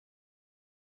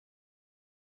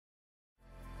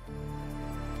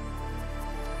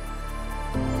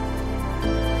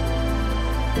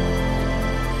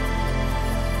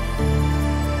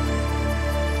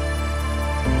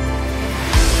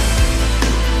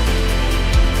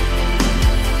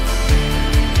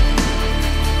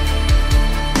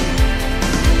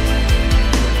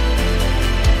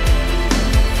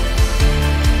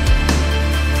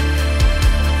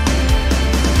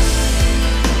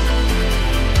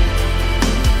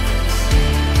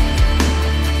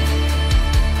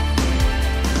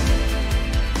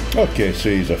Okay, so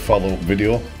here's a follow-up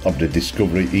video of the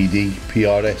Discovery ED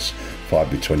PRS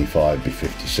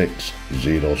 5x25x56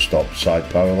 zero stop side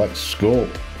parallax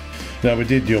scope. Now we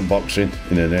did the unboxing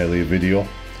in an earlier video,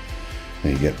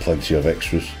 and you get plenty of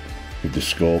extras with the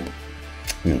scope,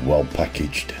 well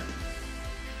packaged.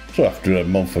 So after a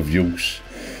month of use,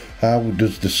 how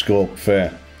does the scope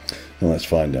fare? Well, let's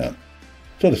find out.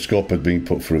 So the scope had been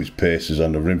put through its paces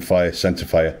on the rimfire,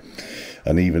 centerfire,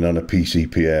 and even on a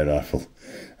PCP air rifle.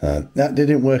 That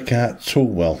didn't work out too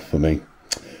well for me.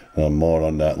 More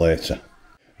on that later.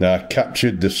 Now I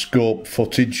captured the scope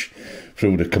footage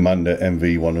through the Commander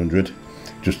MV100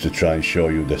 just to try and show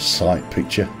you the sight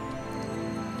picture.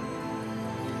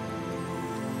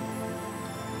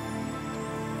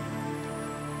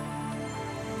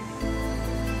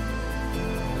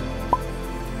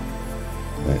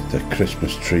 There's the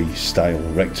Christmas tree style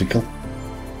reticle.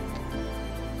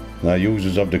 Now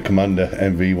users of the Commander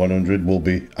MV100 will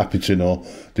be happy to know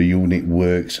the unit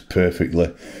works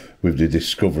perfectly with the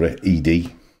Discovery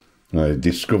ED.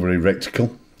 Discovery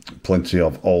reticle, plenty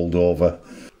of old over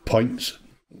points.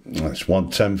 That's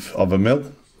 1/10 of a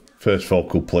mil. First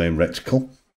focal plane reticle.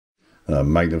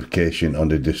 Magnification on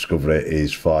the Discovery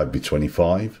is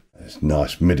 5x25. It's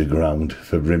nice middle ground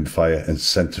for rimfire and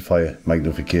centerfire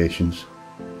magnifications.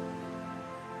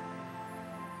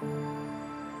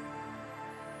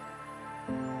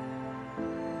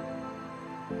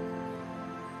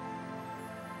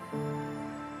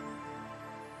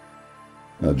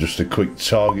 Just a quick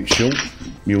target shoot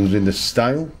using the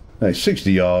style. Now it's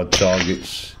 60-yard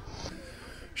targets,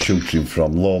 shooting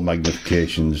from low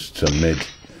magnifications to mid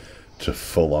to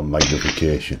full on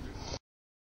magnification.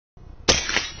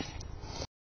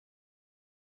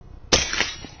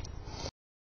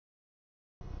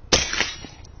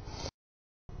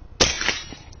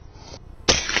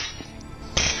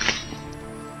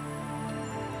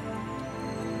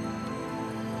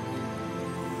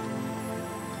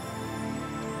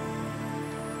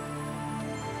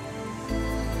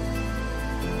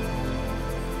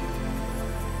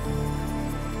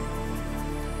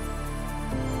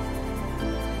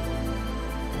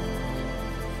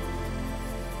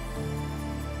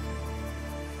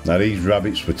 Now these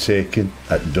rabbits were taken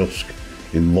at dusk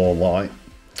in low light.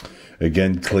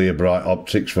 Again, clear bright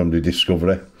optics from the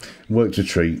Discovery. Worked a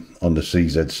treat on the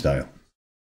CZ style.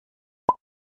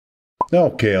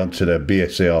 Okay, on to the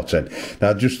BSA-R10.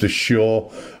 Now just to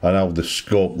show on how the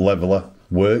scope leveler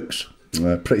works.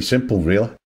 Pretty simple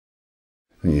really.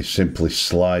 You simply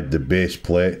slide the base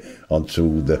plate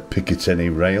onto the Picatinny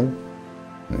rail.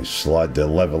 And you slide the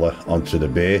leveler onto the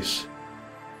base.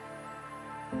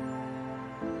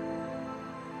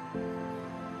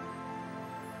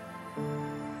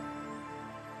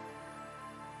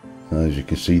 As you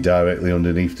can see directly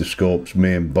underneath the scope's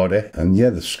main body, and yeah,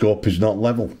 the scope is not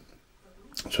level,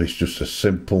 so it's just a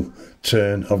simple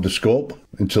turn of the scope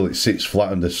until it sits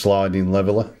flat on the sliding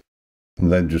leveler,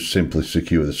 and then just simply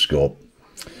secure the scope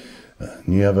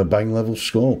and you have a bang level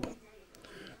scope.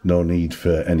 No need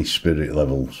for any spirit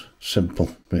levels.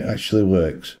 Simple, but it actually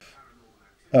works.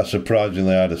 That's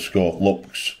surprisingly how the scope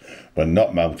looks when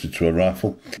not mounted to a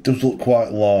rifle. It does look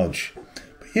quite large,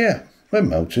 but yeah, when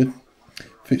mounted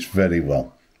fits very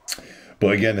well.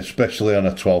 But again, especially on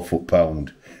a 12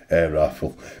 foot-pound air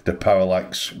rifle, the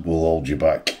Parallax will hold you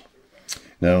back.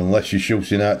 Now, unless you're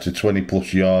shooting out to 20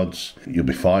 plus yards, you'll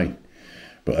be fine.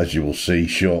 But as you will see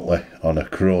shortly, on a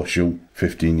crow shoot,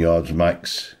 15 yards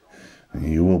max,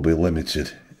 you will be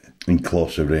limited in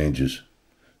closer ranges.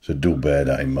 So do bear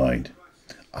that in mind.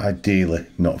 Ideally,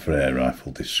 not for air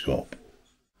rifle, this scope.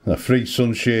 Now, 3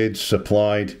 sunshades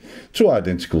supplied, 2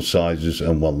 identical sizes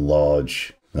and 1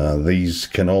 large. These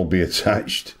can all be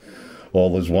attached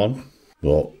all as one,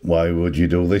 but why would you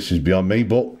do this is beyond me.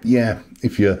 But yeah,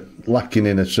 if you're lacking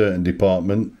in a certain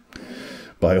department,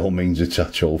 by all means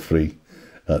attach all 3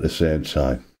 at the same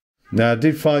time. Now I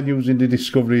did find using the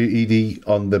Discovery ED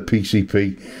on the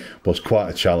PCP was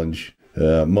quite a challenge.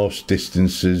 Most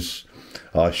distances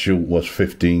I shoot was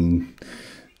 15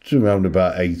 to around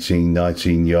about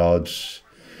 18-19 yards.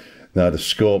 Now the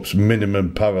scope's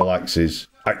minimum parallax is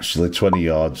actually 20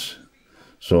 yards,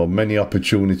 so many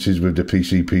opportunities with the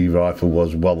PCP rifle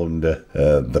was well under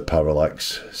the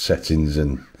parallax settings,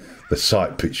 and the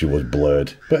sight picture was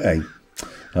blurred. But hey,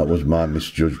 that was my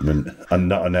misjudgment and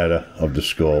not an error of the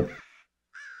scope.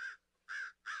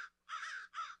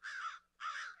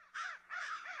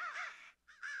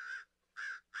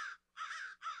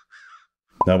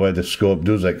 Now where the scope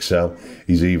does excel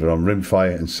is either on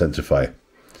rimfire and centerfire.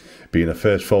 Being a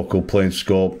first focal plane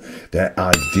scope, they're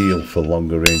ideal for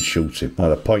longer range shooting. Now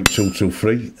the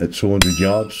 .223 at 200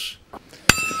 yards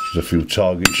There's a few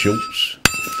target shoots.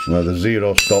 Now the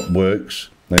zero stop works.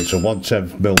 Now it's a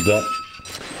 1/10 mil dot.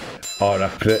 Are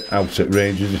accurate out at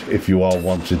ranges if you all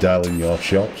want to dial in your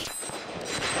shots.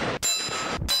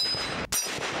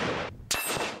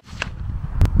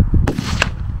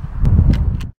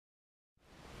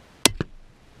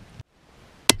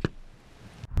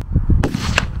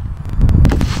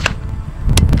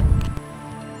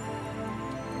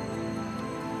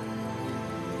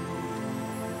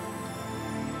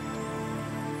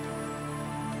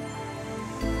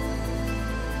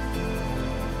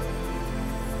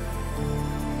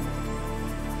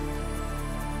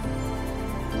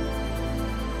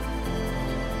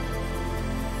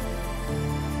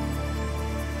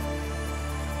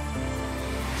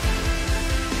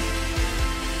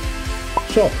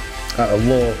 So, at a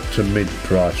low to mid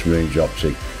price range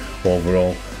optic,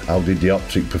 overall, how did the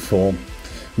optic perform?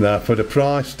 Now, for the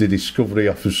price, the Discovery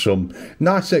offers some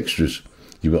nice extras.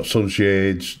 You've got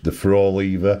sunshades, the throw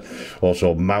lever,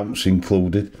 also mounts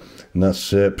included, and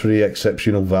that's pretty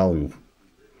exceptional value.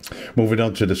 Moving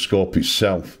on to the scope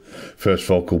itself, first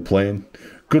focal plane,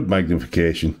 good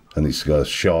magnification, and it's got a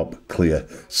sharp, clear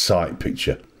sight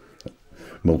picture.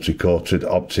 Multi-coated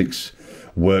optics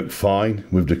work fine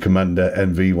with the Commander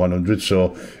NV100,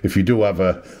 so if you do have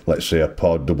a, let's say, a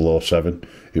Pod 007,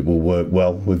 it will work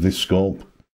well with this scope.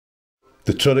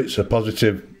 The turrets are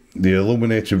positive. The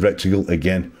illuminated reticle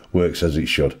again works as it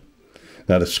should.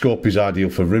 Now the scope is ideal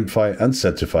for rimfire and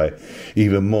centerfire,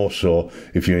 even more so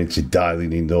if you're into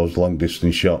dialing in those long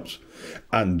distance shots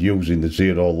and using the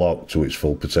zero lock to its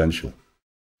full potential.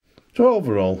 So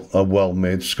overall, a well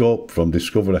made scope from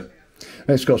Discovery.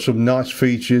 And it's got some nice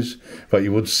features that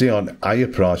you would see on higher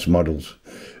price models,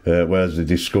 whereas the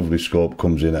Discovery scope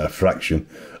comes in at a fraction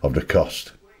of the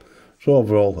cost. So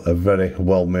overall, a very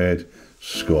well made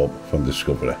scope from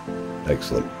Discovery.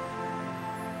 Excellent.